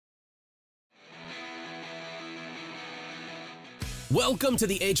Welcome to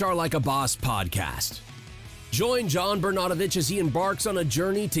the HR Like a Boss podcast. Join John Bernadovich as he embarks on a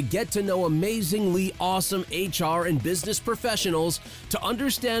journey to get to know amazingly awesome HR and business professionals to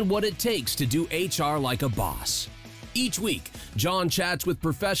understand what it takes to do HR like a boss. Each week, John chats with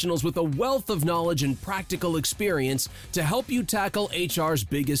professionals with a wealth of knowledge and practical experience to help you tackle HR's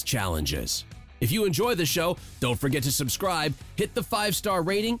biggest challenges. If you enjoy the show, don't forget to subscribe, hit the 5-star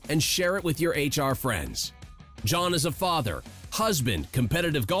rating, and share it with your HR friends. John is a father, husband,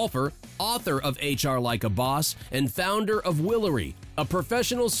 competitive golfer, author of HR Like a Boss, and founder of Willery, a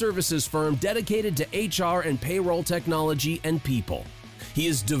professional services firm dedicated to HR and payroll technology and people. He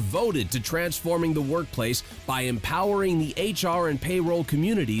is devoted to transforming the workplace by empowering the HR and payroll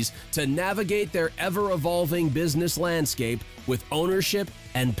communities to navigate their ever-evolving business landscape with ownership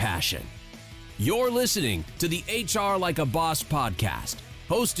and passion. You're listening to the HR Like a Boss podcast,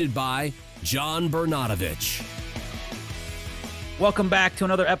 hosted by John Bernadovich. Welcome back to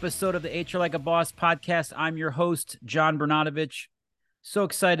another episode of the HR Like a Boss podcast. I'm your host, John Bernadovich. So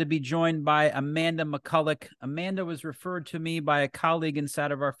excited to be joined by Amanda McCullouch. Amanda was referred to me by a colleague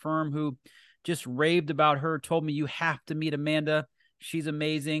inside of our firm who just raved about her, told me you have to meet Amanda. She's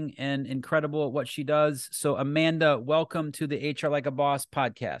amazing and incredible at what she does. So Amanda, welcome to the HR Like a Boss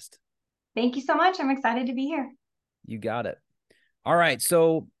podcast. Thank you so much. I'm excited to be here. You got it. All right.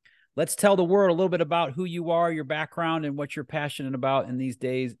 So let's tell the world a little bit about who you are, your background, and what you're passionate about in these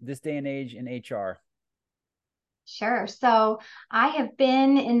days, this day and age in HR. Sure. So I have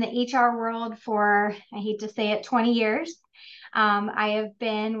been in the HR world for, I hate to say it, 20 years. I have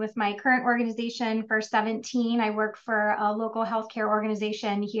been with my current organization for 17. I work for a local healthcare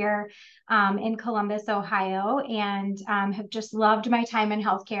organization here in Columbus, Ohio, and have just loved my time in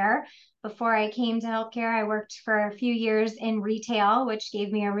healthcare. Before I came to healthcare, I worked for a few years in retail, which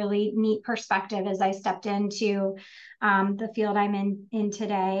gave me a really neat perspective as I stepped into the field I'm in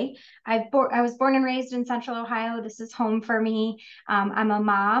today. I was born and raised in Central Ohio. This is home for me. I'm a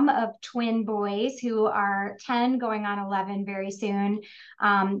mom of twin boys who are 10 going on 11 very soon,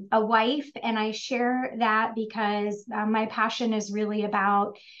 a wife, and I share that because my passion is really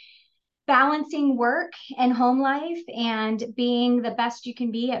about balancing work and home life and being the best you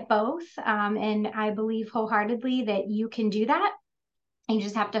can be at both. And I believe wholeheartedly that you can do that. You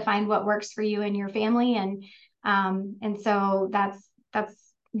just have to find what works for you and your family. And so that's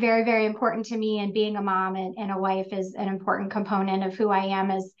very, very important to me. And being a mom and a wife is an important component of who I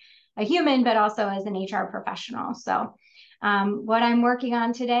am as a human, but also as an HR professional. So what I'm working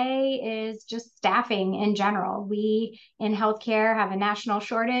on today is just staffing in general. We in healthcare have a national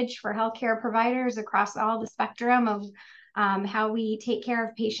shortage for healthcare providers across all the spectrum of how we take care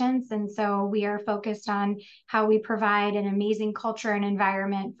of patients. And so we are focused on how we provide an amazing culture and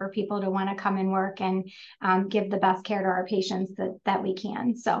environment for people to want to come and work and give the best care to our patients that we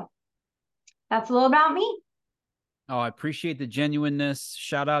can. So that's a little about me. Oh, I appreciate the genuineness.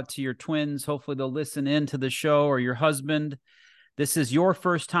 Shout out to your twins. Hopefully they'll listen in to the show, or your husband. This is your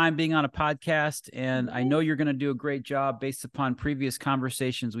first time being on a podcast, and I know you're going to do a great job based upon previous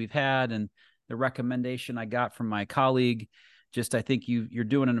conversations we've had and the recommendation I got from my colleague. Just, I think you're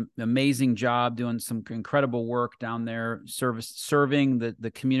doing an amazing job, doing some incredible work down there, serving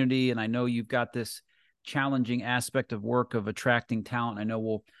the community. And I know you've got this challenging aspect of work of attracting talent. I know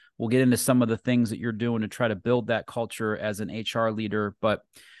we'll get into some of the things that you're doing to try to build that culture as an HR leader, but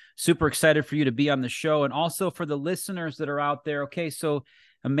super excited for you to be on the show. And also for the listeners that are out there. Okay. So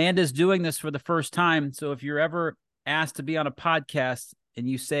Amanda's doing this for the first time. So if you're ever asked to be on a podcast and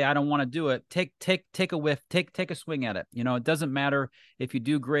you say, I don't want to do it, take a whiff, take a swing at it. You know, it doesn't matter if you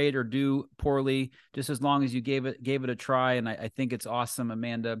do great or do poorly, just as long as you gave it a try. And I think it's awesome,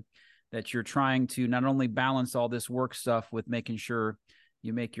 Amanda, that you're trying to not only balance all this work stuff with making sure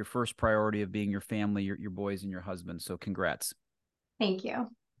you make your first priority of being your family, your boys and your husband. So congrats. Thank you.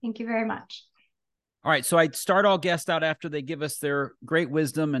 Thank you very much. All right. So I start all guests out after they give us their great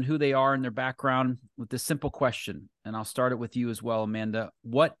wisdom and who they are and their background with this simple question. And I'll start it with you as well, Amanda.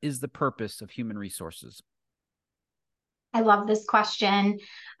 What is the purpose of human resources? I love this question.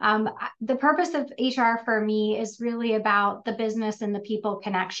 The purpose of HR for me is really about the business and the people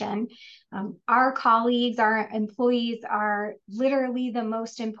connection. Our colleagues, our employees are literally the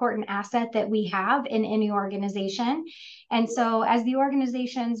most important asset that we have in any organization. And so as the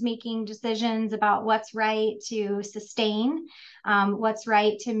organization's making decisions about what's right to sustain, what's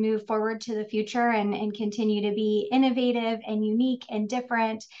right to move forward to the future and continue to be innovative and unique and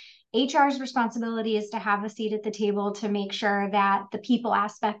different, HR's responsibility is to have a seat at the table to make sure that the people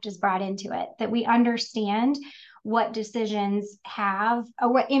aspect is brought into it, that we understand what decisions have,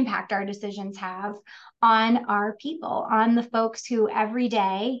 or what impact our decisions have on our people, on the folks who every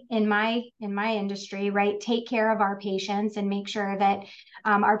day in my industry, right, take care of our patients and make sure that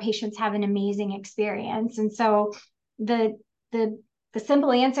our patients have an amazing experience. And so the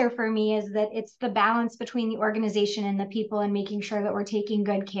simple answer for me is that it's the balance between the organization and the people, and making sure that we're taking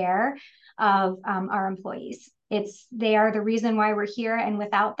good care of our employees. They are the reason why we're here, and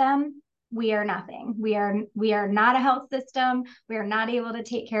without them, we are nothing. We are not a health system. We are not able to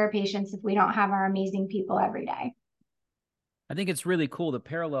take care of patients if we don't have our amazing people every day. I think it's really cool, the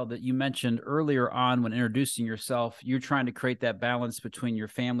parallel that you mentioned earlier on when introducing yourself. You're trying to create that balance between your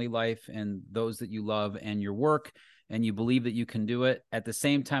family life and those that you love and your work, and you believe that you can do it. At the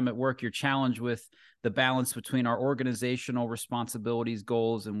same time at work, you're challenged with the balance between our organizational responsibilities,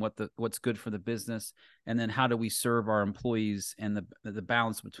 goals, and what's good for the business, and then how do we serve our employees, and the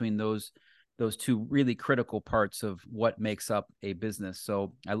balance between those two really critical parts of what makes up a business.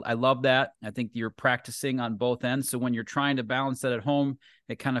 So I love that. I think you're practicing on both ends. So when you're trying to balance that at home,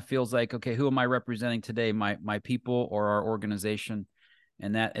 it kind of feels like, okay, who am I representing today? My people or our organization?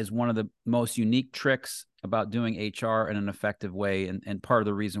 And that is one of the most unique tricks about doing HR in an effective way. And part of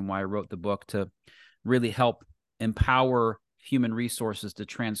the reason why I wrote the book, to really help empower human resources to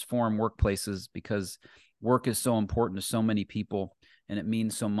transform workplaces, because work is so important to so many people and it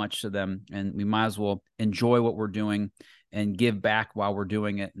means so much to them. And we might as well enjoy what we're doing and give back while we're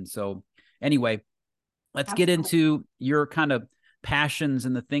doing it. And so anyway, let's get into your kind of passions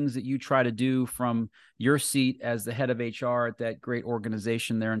and the things that you try to do from your seat as the head of HR at that great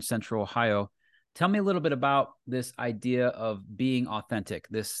organization there in Central Ohio. Tell me a little bit about this idea of being authentic,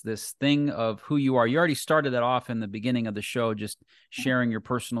 this thing of who you are. You already started that off in the beginning of the show, just sharing your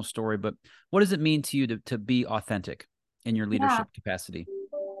personal story, but what does it mean to you to be authentic in your leadership capacity?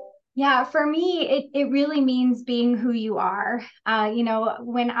 Yeah, for me, it really means being who you are.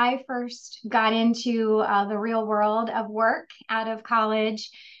 When I first got into the real world of work out of college,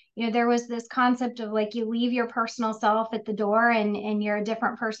 there was this concept of like, you leave your personal self at the door and you're a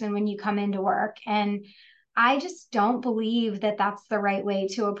different person when you come into work. And I just don't believe that that's the right way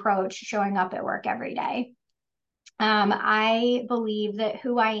to approach showing up at work every day. I believe that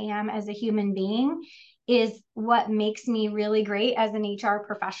who I am as a human being is what makes me really great as an HR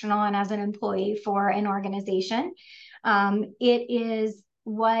professional and as an employee for an organization. It is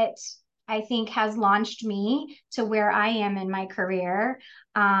what I think has launched me to where I am in my career,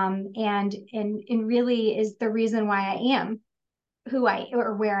 and really is the reason why I am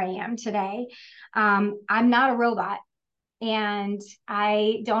or where I am today. I'm not a robot, and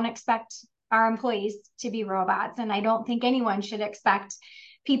I don't expect our employees to be robots. And I don't think anyone should expect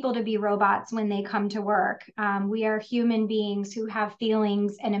people to be robots when they come to work. We are human beings who have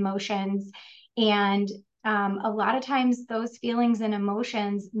feelings and emotions. And a lot of times those feelings and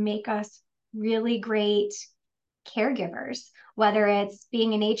emotions make us really great caregivers, whether it's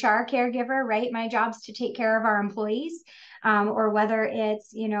being an HR caregiver, right? My job's to take care of our employees, or whether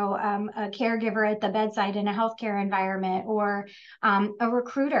it's, a caregiver at the bedside in a healthcare environment, or a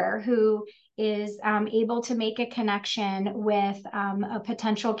recruiter who is able to make a connection with a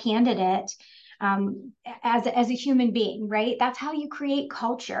potential candidate as a human being, right? That's how you create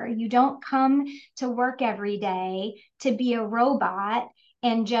culture. You don't come to work every day to be a robot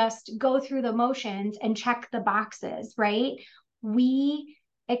and just go through the motions and check the boxes, right? We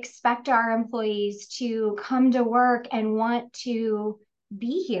expect our employees to come to work and want to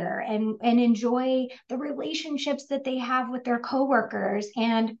be here and enjoy the relationships that they have with their coworkers,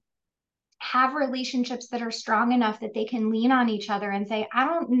 and have relationships that are strong enough that they can lean on each other and say, I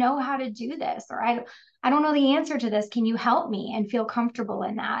don't know how to do this, or I don't know the answer to this. Can you help me? And feel comfortable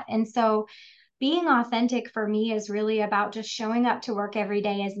in that. And so being authentic for me is really about just showing up to work every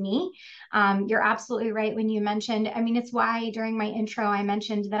day as me. You're absolutely right when you mentioned, it's why during my intro, I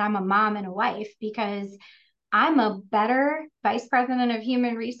mentioned that I'm a mom and a wife, because I'm a better vice president of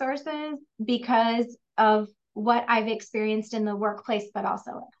human resources because of what I've experienced in the workplace, but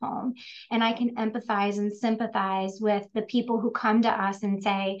also at home. And I can empathize and sympathize with the people who come to us and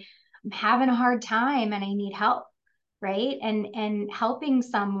say, I'm having a hard time and I need help. Right. And helping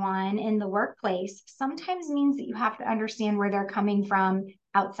someone in the workplace sometimes means that you have to understand where they're coming from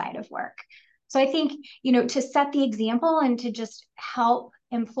outside of work. So I think, to set the example and to just help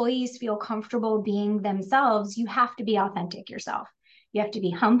employees feel comfortable being themselves, you have to be authentic yourself. You have to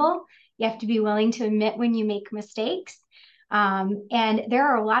be humble. You have to be willing to admit when you make mistakes. And there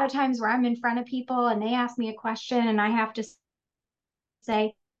are a lot of times where I'm in front of people and they ask me a question and I have to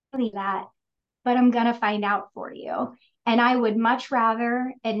say that, but I'm going to find out for you. And I would much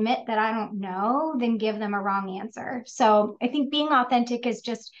rather admit that I don't know than give them a wrong answer. So I think being authentic is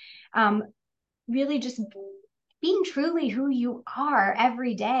just really just being truly who you are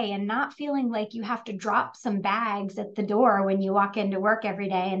every day and not feeling like you have to drop some bags at the door when you walk into work every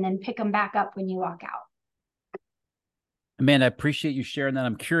day and then pick them back up when you walk out. Man, I appreciate you sharing that.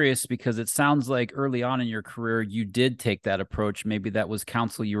 I'm curious because it sounds like early on in your career, you did take that approach. Maybe that was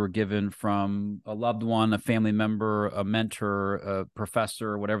counsel you were given from a loved one, a family member, a mentor, a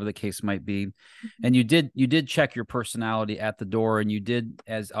professor, whatever the case might be. And you did check your personality at the door, and you did,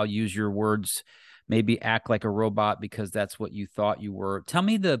 as I'll use your words, maybe act like a robot because that's what you thought you were. Tell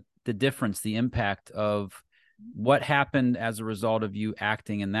me the difference, the impact of what happened as a result of you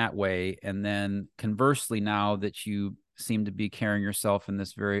acting in that way. And then conversely, now that you seem to be carrying yourself in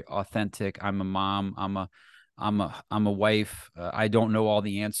this very authentic, I'm a mom, I'm a wife, I don't know all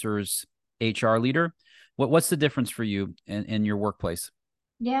the answers, HR leader. What's the difference for you in your workplace?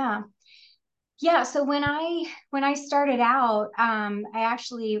 Yeah. Yeah, so when I started out, I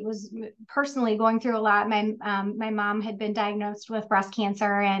actually was personally going through a lot. My mom had been diagnosed with breast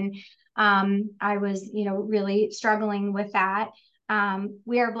cancer, and I was, really struggling with that.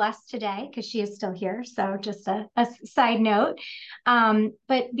 We are blessed today because she is still here. So just a side note.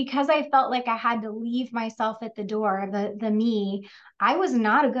 But because I felt like I had to leave myself at the door, the me, I was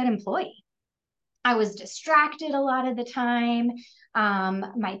not a good employee. I was distracted a lot of the time.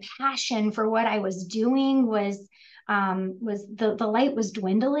 My passion for what I was doing was the light was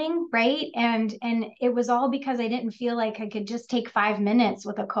dwindling, right? And it was all because I didn't feel like I could just take 5 minutes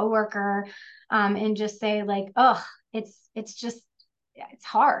with a coworker and just say like, oh, it's just it's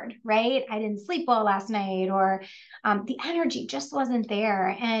hard, right? I didn't sleep well last night, or the energy just wasn't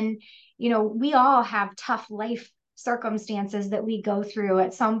there. And we all have tough life circumstances that we go through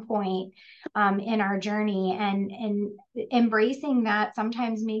at some point in our journey, and embracing that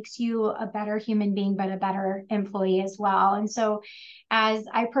sometimes makes you a better human being, but a better employee as well. And so as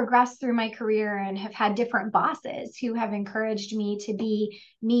I progressed through my career and have had different bosses who have encouraged me to be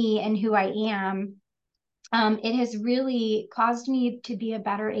me and who I am, it has really caused me to be a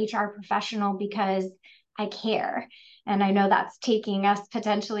better HR professional because I care. And I know that's taking us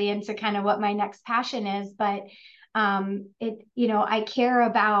potentially into kind of what my next passion is, but I care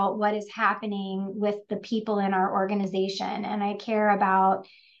about what is happening with the people in our organization, and I care about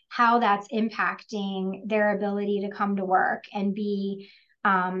how that's impacting their ability to come to work and be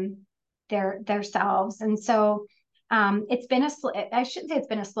their selves. And so it's been I shouldn't say it's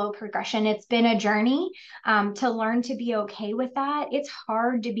been a slow progression. It's been a journey to learn to be okay with that. It's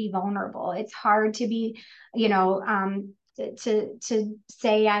hard to be vulnerable. It's hard to be, to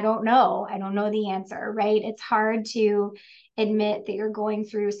say, I don't know the answer, right? It's hard to admit that you're going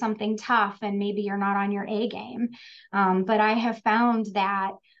through something tough and maybe you're not on your A game. But I have found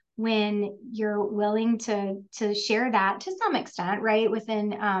that when you're willing to share that to some extent, right,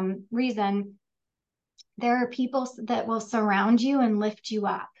 within reason, there are people that will surround you and lift you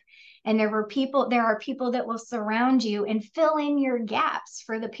up. And there are people that will surround you and fill in your gaps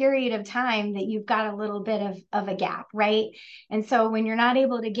for the period of time that you've got a little bit of a gap, right? And so when you're not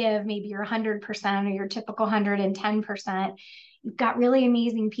able to give maybe your 100% or your typical 110%, you've got really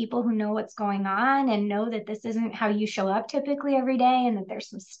amazing people who know what's going on and know that this isn't how you show up typically every day, and that there's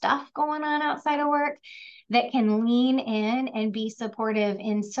some stuff going on outside of work that can lean in and be supportive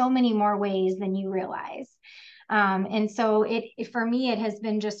in so many more ways than you realize. And so for me, it has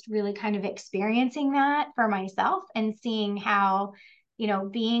been just really kind of experiencing that for myself and seeing how,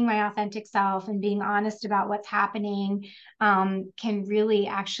 being my authentic self and being honest about what's happening can really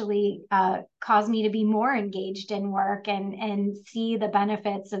actually cause me to be more engaged in work and see the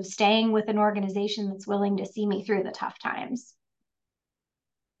benefits of staying with an organization that's willing to see me through the tough times.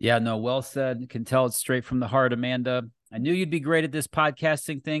 Yeah, no, well said. Can tell it's straight from the heart, Amanda. I knew you'd be great at this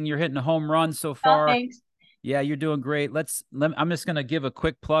podcasting thing. You're hitting a home run so far. Oh, thanks. Yeah, you're doing great. I'm just going to give a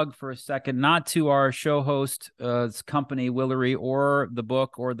quick plug for a second, not to our show host, company, Willery, or the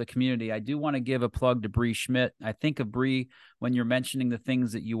book or the community. I do want to give a plug to Bree Schmidt. I think of Bree when you're mentioning the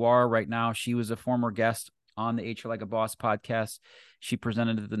things that you are right now. She was a former guest on the HR Like a Boss podcast. She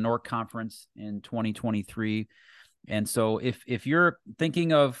presented at the NORC conference in 2023. And so if you're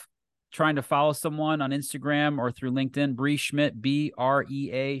thinking of trying to follow someone on Instagram or through LinkedIn, Bree Schmidt, Brea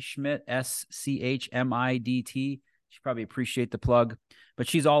Schmidt, Schmidt. She probably appreciate the plug, but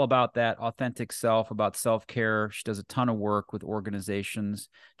she's all about that authentic self, about self-care. She does a ton of work with organizations.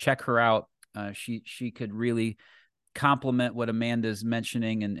 Check her out. She could really complement what Amanda's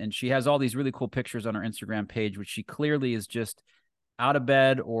mentioning. And she has all these really cool pictures on her Instagram page, which she clearly is just out of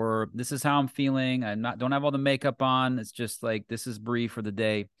bed, or this is how I'm feeling. Don't have all the makeup on. It's just like, this is Bree for the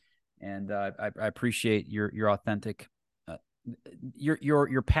day. And I appreciate your authentic,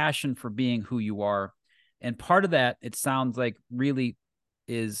 your passion for being who you are. And part of that, it sounds like, really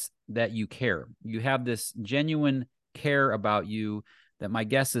is that you care. You have this genuine care about you that my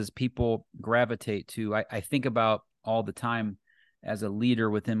guess is people gravitate to. I think about all the time as a leader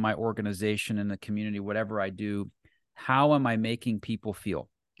within my organization, in the community, whatever I do, how am I making people feel?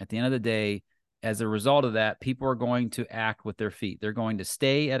 At the end of the day, as a result of that, people are going to act with their feet. They're going to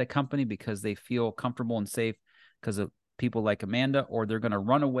stay at a company because they feel comfortable and safe because of people like Amanda, or they're going to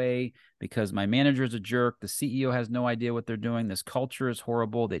run away because my manager is a jerk. The CEO has no idea what they're doing. This culture is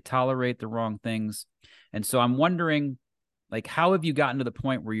horrible. They tolerate the wrong things. And so I'm wondering, like, how have you gotten to the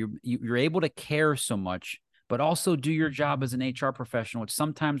point where you're able to care so much, but also do your job as an HR professional, which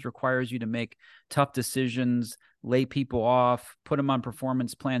sometimes requires you to make tough decisions, lay people off, put them on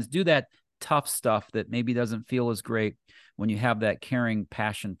performance plans, do that tough stuff that maybe doesn't feel as great when you have that caring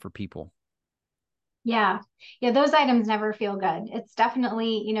passion for people? Yeah. Yeah. Those items never feel good. It's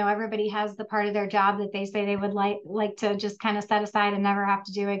definitely, everybody has the part of their job that they say they would like to just kind of set aside and never have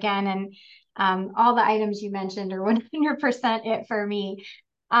to do again. And all the items you mentioned are 100% it for me.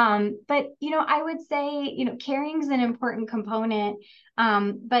 But, I would say, caring is an important component.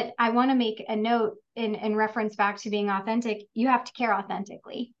 But I want to make a note in reference back to being authentic. You have to care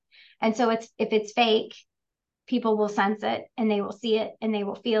authentically. And so if it's fake, people will sense it and they will see it and they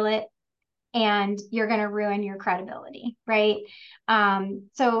will feel it, and you're going to ruin your credibility, right?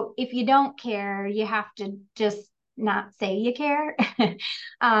 So if you don't care, you have to just not say you care,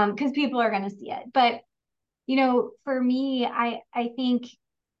 because people are going to see it. But, for me, I think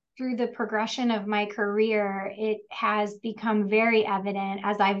through the progression of my career, it has become very evident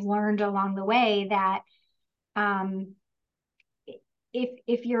as I've learned along the way that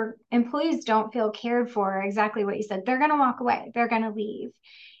if your employees don't feel cared for, exactly what you said, they're going to walk away, they're going to leave.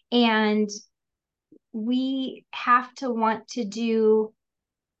 And we have to want to do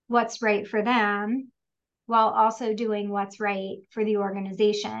what's right for them while also doing what's right for the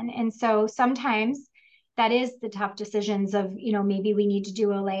organization. And so sometimes that is the tough decisions of, maybe we need to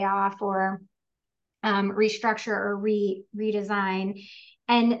do a layoff or restructure or redesign.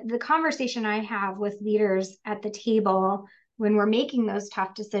 And the conversation I have with leaders at the table when we're making those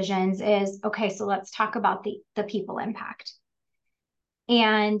tough decisions is, okay, so let's talk about the people impact.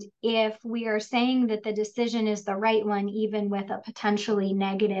 And if we are saying that the decision is the right one, even with a potentially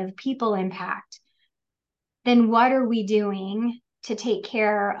negative people impact, then what are we doing to take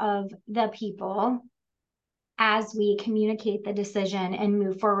care of the people as we communicate the decision and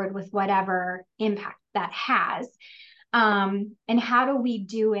move forward with whatever impact that has? And how do we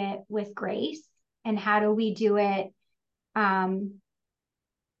do it with grace? And how do we do it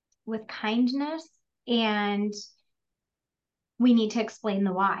with kindness? And we need to explain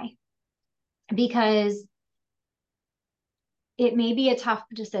the why, because it may be a tough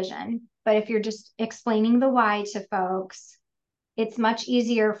decision, but if you're just explaining the why to folks, it's much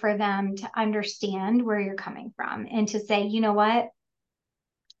easier for them to understand where you're coming from and to say, you know what,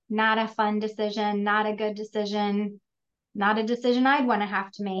 not a fun decision, not a good decision, not a decision I'd want to have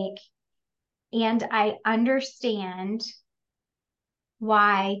to make. And I understand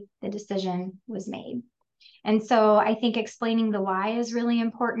why the decision was made. And so I think explaining the why is really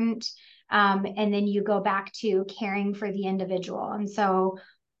important. And then you go back to caring for the individual. And so,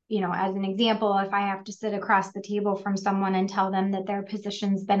 as an example, if I have to sit across the table from someone and tell them that their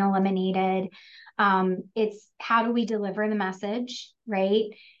position's been eliminated, it's how do we deliver the message, right?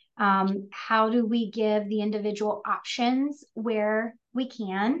 How do we give the individual options where we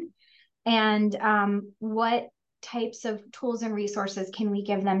can? And what types of tools and resources can we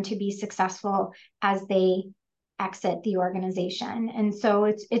give them to be successful as they exit the organization? And so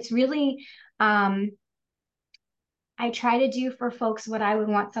it's really, I try to do for folks what I would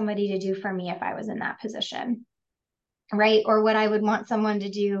want somebody to do for me if I was in that position, right? Or what I would want someone to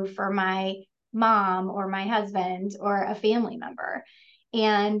do for my mom or my husband or a family member.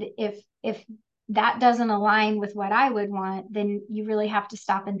 And if that doesn't align with what I would want, then you really have to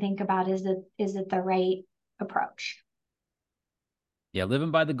stop and think about, is it the right approach? Yeah, living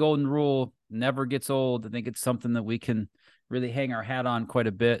by the golden rule never gets old. I think it's something that we can really hang our hat on quite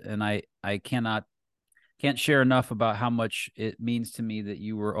a bit. And I can't share enough about how much it means to me that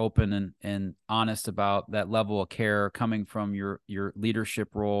you were open and honest about that level of care coming from your leadership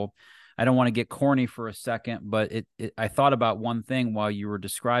role. I don't want to get corny for a second, but I thought about one thing while you were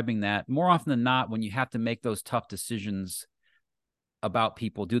describing that. More often than not, when you have to make those tough decisions, about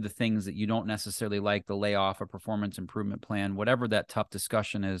people, do the things that you don't necessarily like, the layoff, a performance improvement plan, whatever that tough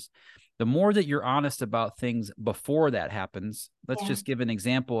discussion is, the more that you're honest about things before that happens. Let's just give an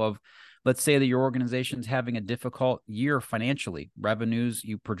example of, let's say that your organization's having a difficult year financially. Revenues,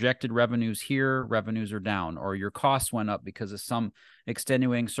 you projected revenues here, revenues are down, or your costs went up because of some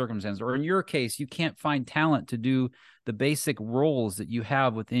extenuating circumstance. Or in your case, you can't find talent to do the basic roles that you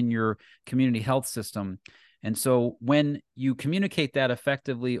have within your community health system. And so when you communicate that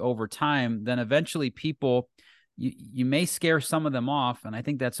effectively over time, then eventually people, you may scare some of them off, and I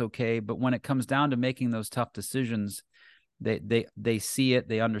think that's okay. But when it comes down to making those tough decisions, they see it,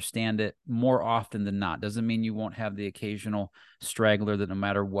 they understand it more often than not. Doesn't mean you won't have the occasional straggler that no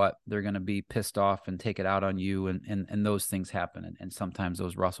matter what, they're going to be pissed off and take it out on you, and those things happen, and sometimes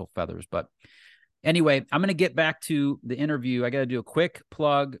those rustle feathers. But anyway, I'm going to get back to the interview. I got to do a quick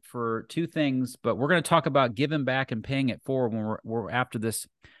plug for two things, but we're going to talk about giving back and paying it forward when we're after this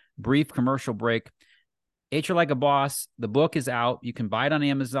brief commercial break. HR Like a Boss, the book is out. You can buy it on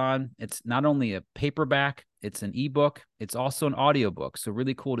Amazon. It's not only a paperback, it's an ebook. It's also an audiobook. So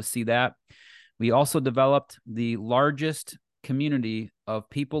really cool to see that. We also developed the largest community of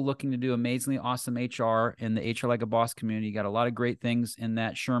people looking to do amazingly awesome HR in the HR Like a Boss community. You got a lot of great things in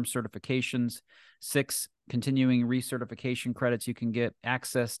that. SHRM certifications, 6 continuing recertification credits. You can get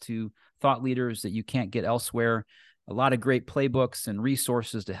access to thought leaders that you can't get elsewhere. A lot of great playbooks and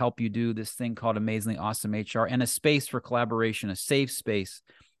resources to help you do this thing called Amazingly Awesome HR, and a space for collaboration, a safe space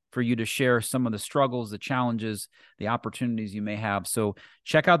for you to share some of the struggles, the challenges, the opportunities you may have. So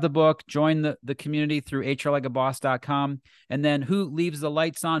check out the book, join the community through hrlikeaboss.com. And then who leaves the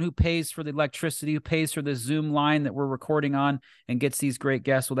lights on, who pays for the electricity, who pays for the Zoom line that we're recording on and gets these great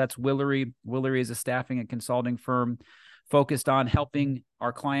guests? Well, that's Willery. Willery is a staffing and consulting firm focused on helping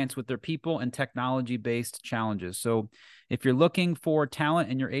our clients with their people and technology-based challenges. So if you're looking for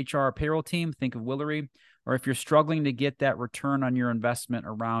talent in your HR payroll team, think of Willery. Or if you're struggling to get that return on your investment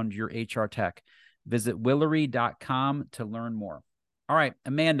around your HR tech, visit Willery.com to learn more. All right,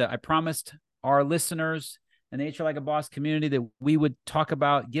 Amanda, I promised our listeners and the HR Like a Boss community that we would talk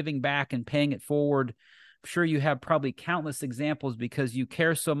about giving back and paying it forward. I'm sure you have probably countless examples because you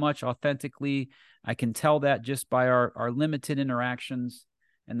care so much authentically. I can tell that just by our limited interactions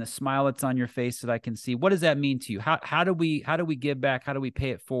and the smile that's on your face that I can see. What does that mean to you? How do we give back? How do we pay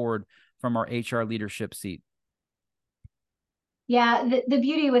it forward from our HR leadership seat? Yeah, the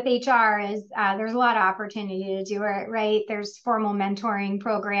beauty with HR is there's a lot of opportunity to do it, right? There's formal mentoring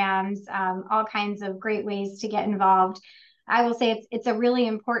programs, all kinds of great ways to get involved. I will say it's a really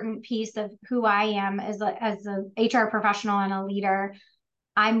important piece of who I am as a HR professional and a leader.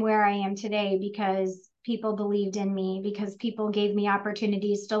 I'm where I am today because people believed in me, because people gave me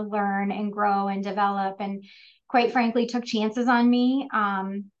opportunities to learn and grow and develop, and quite frankly, took chances on me.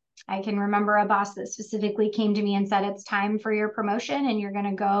 I can remember a boss that specifically came to me and said, it's time for your promotion and you're going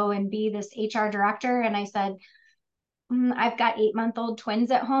to go and be this HR director. And I said, I've got 8-month-old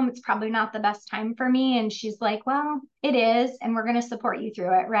twins at home. It's probably not the best time for me. And she's like, well, it is, and we're going to support you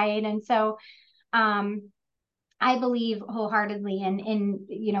through it. Right. And so, I believe wholeheartedly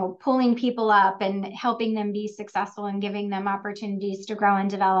in pulling people up and helping them be successful and giving them opportunities to grow and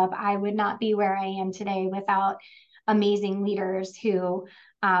develop. I would not be where I am today without amazing leaders who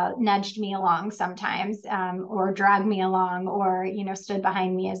nudged me along sometimes, or dragged me along, or stood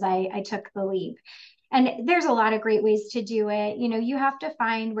behind me as I took the leap. And there's a lot of great ways to do it. You have to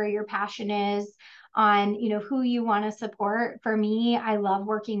find where your passion is on, who you want to support. For me, I love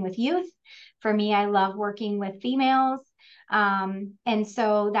working with youth. For me, I love working with females. And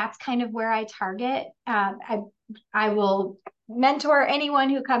so that's kind of where I target. I will mentor anyone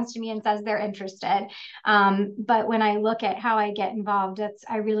who comes to me and says they're interested. But when I look at how I get involved,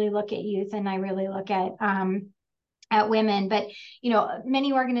 I really look at youth, and I really look at women. But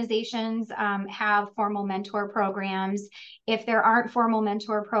many organizations have formal mentor programs. If there aren't formal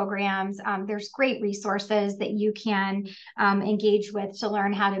mentor programs, there's great resources that you can engage with to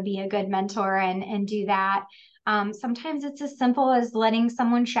learn how to be a good mentor and do that. Sometimes it's as simple as letting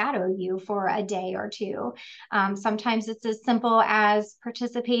someone shadow you for a day or two. Sometimes it's as simple as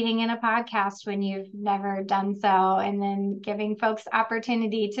participating in a podcast when you've never done so, and then giving folks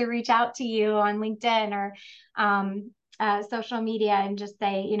opportunity to reach out to you on LinkedIn or social media and just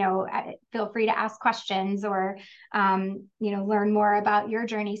say, feel free to ask questions or, learn more about your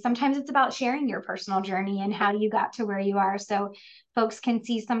journey. Sometimes it's about sharing your personal journey and how you got to where you are, so folks can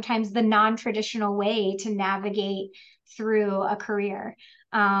see sometimes the non-traditional way to navigate through a career.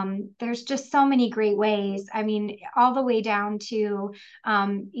 There's just so many great ways. I mean, all the way down to,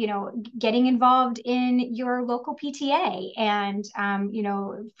 getting involved in your local PTA and,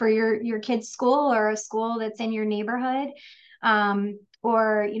 for your kid's school or a school that's in your neighborhood.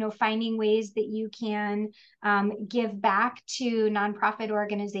 Or finding ways that you can give back to nonprofit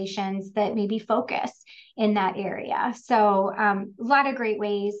organizations that maybe focus in that area. So a lot of great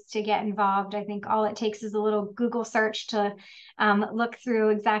ways to get involved. I think all it takes is a little Google search to look through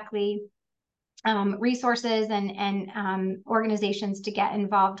exactly resources and organizations to get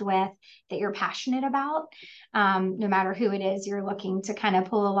involved with that you're passionate about, no matter who it is you're looking to kind of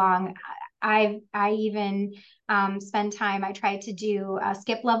pull along. I even spend time, I try to do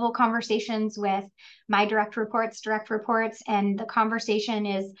skip level conversations with my direct reports, and the conversation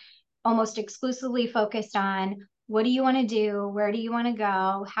is almost exclusively focused on what do you want to do? Where do you want to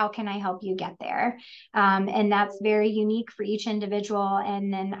go? How can I help you get there? And that's very unique for each individual.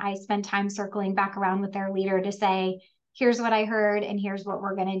 And then I spend time circling back around with their leader to say, here's what I heard and here's what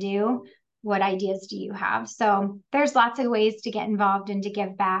we're going to do. What ideas do you have? So there's lots of ways to get involved and to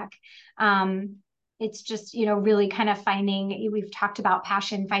give back. It's just, really kind of we've talked about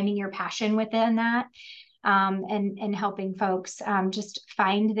passion, finding your passion within that, and helping folks just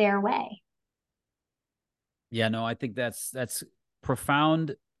find their way. Yeah, no, I think that's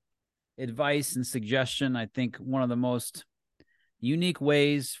profound advice and suggestion. I think one of the most unique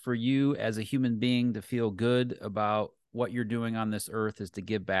ways for you as a human being to feel good about what you're doing on this earth is to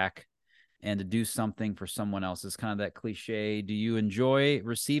give back and to do something for someone else. It's kind of that cliche. Do you enjoy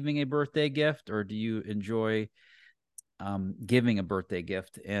receiving a birthday gift, or do you enjoy giving a birthday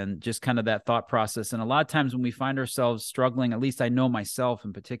gift? And just kind of that thought process. And a lot of times when we find ourselves struggling, at least I know myself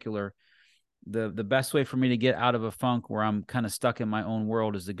in particular, the best way for me to get out of a funk where I'm kind of stuck in my own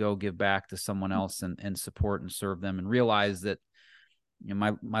world is to go give back to someone else and support and serve them, and realize that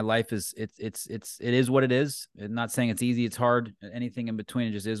my life is it is what it is. I'm not saying it's easy, it's hard, anything in between.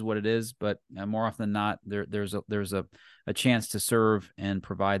 It just is what it is. But more often than not, there's a chance to serve and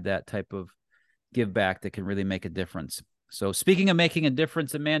provide that type of give back that can really make a difference. So speaking of making a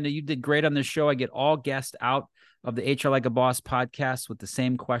difference, Amanda, you did great on this show. I get all guests out of the HR Like a Boss podcast with the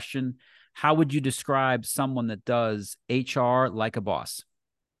same question. How would you describe someone that does HR like a boss?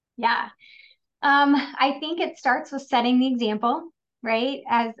 Yeah. I think it starts with setting the example, right?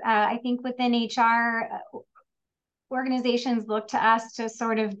 As I think within HR, organizations look to us to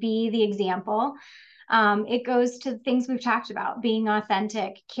sort of be the example. It goes to things we've talked about: being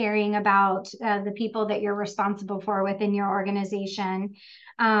authentic, caring about the people that you're responsible for within your organization,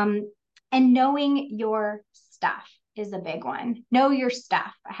 and knowing your stuff is a big one. Know your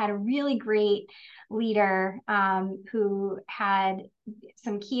stuff. I had a really great leader who had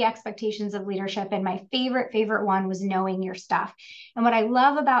some key expectations of leadership, and my favorite one was knowing your stuff. And what I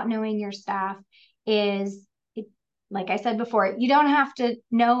love about knowing your stuff is, like I said before, you don't have to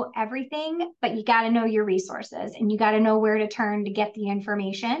know everything, but you got to know your resources and you got to know where to turn to get the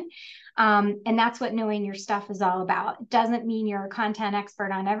information. And that's what knowing your stuff is all about. It doesn't mean you're a content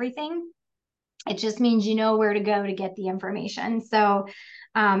expert on everything. It just means you know where to go to get the information. So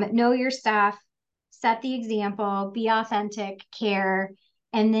know your stuff, set the example, be authentic, care,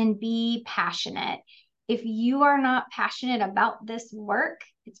 and then be passionate. If you are not passionate about this work,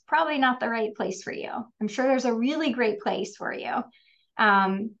 it's probably not the right place for you. I'm sure there's a really great place for you,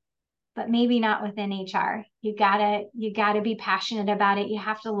 but maybe not within HR. You gotta be passionate about it. You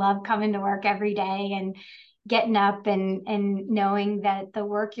have to love coming to work every day and getting up and knowing that the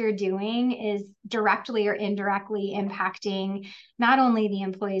work you're doing is directly or indirectly impacting not only the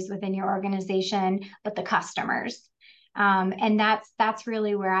employees within your organization, but the customers. And that's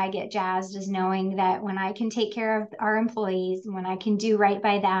really where I get jazzed, is knowing that when I can take care of our employees, when I can do right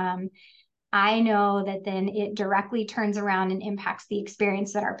by them, I know that then it directly turns around and impacts the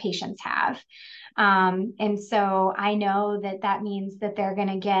experience that our patients have. And so I know that means that they're going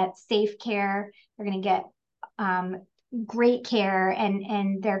to get safe care, they're going to get great care,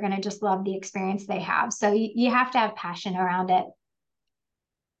 and they're going to just love the experience they have. So you have to have passion around it.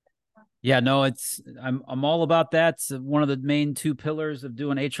 Yeah, no, I'm all about that. It's one of the main two pillars of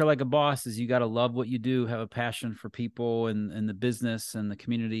doing HR like a boss is you got to love what you do, have a passion for people and the business and the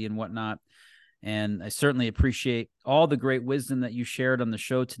community and whatnot. And I certainly appreciate all the great wisdom that you shared on the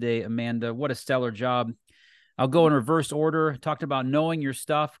show today, Amanda. What a stellar job. I'll go in reverse order. Talked about knowing your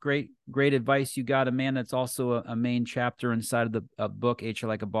stuff. Great advice you got, Amanda. It's also a main chapter inside of the book, HR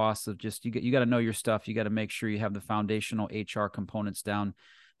Like a Boss, of just you got to know your stuff. You got to make sure you have the foundational HR components down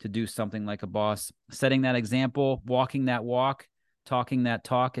to do something like a boss. Setting that example, walking that walk, talking that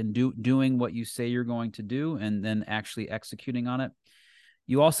talk and doing what you say you're going to do, and then actually executing on it.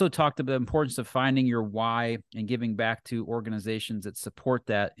 You also talked about the importance of finding your why and giving back to organizations that support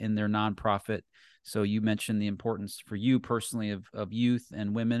that in their nonprofit. So you mentioned the importance for you personally of youth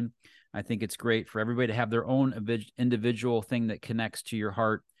and women. I think it's great for everybody to have their own individual thing that connects to your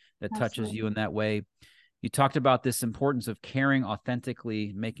heart, that touches you in that way. You talked about this importance of caring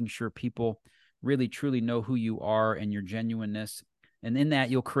authentically, making sure people really truly know who you are and your genuineness. And in that,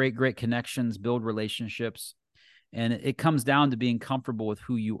 you'll create great connections, build relationships. And it comes down to being comfortable with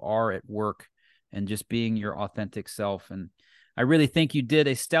who you are at work and just being your authentic self. And I really think you did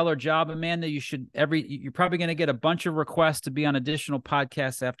a stellar job, Amanda. You're probably going to get a bunch of requests to be on additional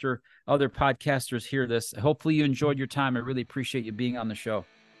podcasts after other podcasters hear this. Hopefully you enjoyed your time. I really appreciate you being on the show.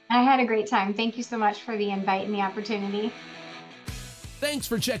 I had a great time. Thank you so much for the invite and the opportunity. Thanks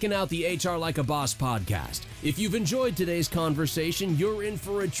for checking out the HR Like a Boss podcast. If you've enjoyed today's conversation, you're in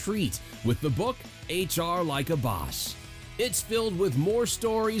for a treat with the book, HR Like a Boss. It's filled with more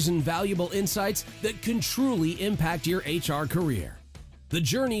stories and valuable insights that can truly impact your HR career. The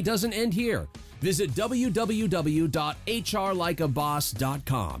journey doesn't end here. Visit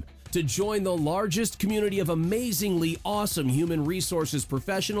www.hrlikeaboss.com to join the largest community of amazingly awesome human resources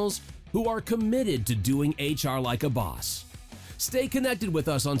professionals who are committed to doing HR like a boss. Stay connected with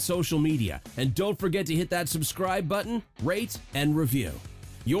us on social media, and don't forget to hit that subscribe button, rate, and review.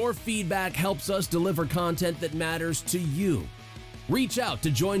 Your feedback helps us deliver content that matters to you. Reach out to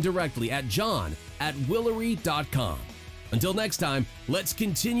join directly at john@willery.com. Until next time, let's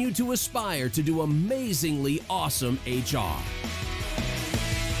continue to aspire to do amazingly awesome HR.